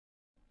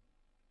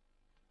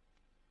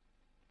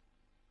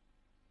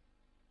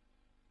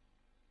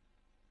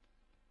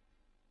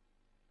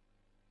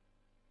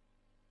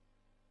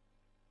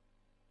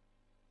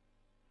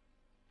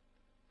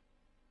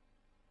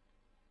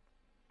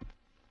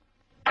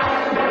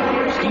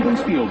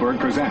Steven Spielberg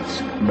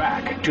presents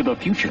Back to the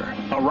Future,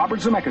 a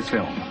Robert Zemeckis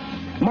film.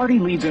 Marty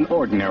leads an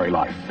ordinary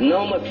life.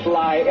 No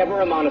McFly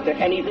ever amounted to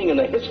anything in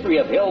the history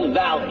of Hill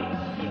Valley.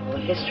 Well,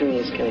 history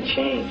is going to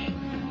change.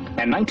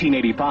 And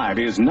 1985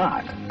 is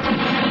not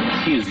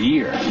his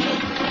year.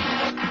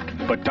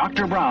 But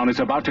Dr. Brown is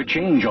about to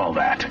change all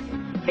that.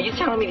 Are you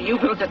telling me that you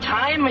built a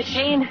time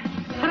machine?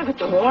 What about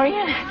the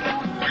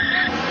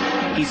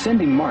DeLorean? He's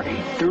sending Marty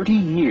 30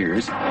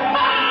 years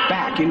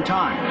back in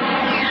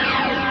time.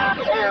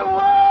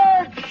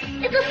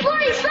 It's a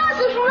flying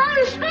saucer from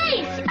outer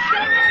space!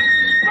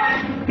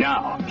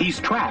 Now, he's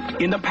trapped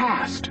in the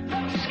past,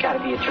 It's got to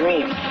be a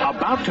dream.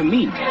 about to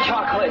meet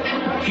Chocolate.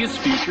 his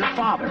future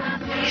father.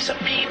 He's a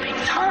peeping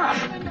Tom.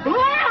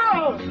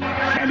 Wow!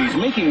 And he's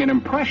making an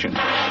impression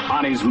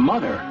on his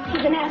mother.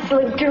 He's an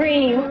absolute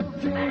dream.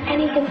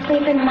 And he can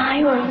sleep in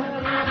my room.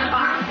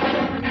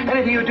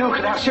 Anything you do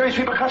could have serious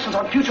repercussions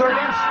on future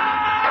events.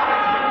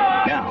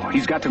 Now,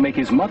 he's got to make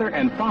his mother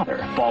and father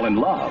fall in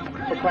love.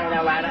 For crying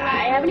out loud,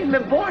 I haven't even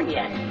been born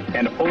yet.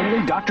 And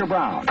only Dr.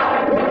 Brown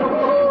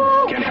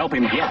can help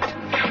him get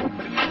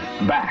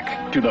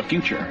back to the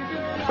future.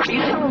 Are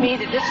you telling me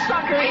that this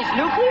sucker is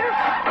nuclear?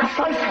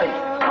 Precisely.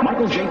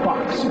 Michael J.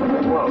 Fox,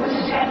 Whoa, this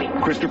is heavy.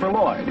 Christopher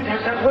Lloyd,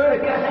 There's that word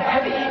again,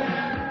 heavy.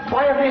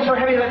 Why are things so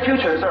heavy in the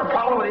future? Is there a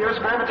problem with the Earth's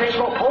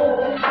gravitational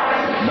pull?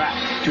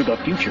 Back to the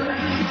Future.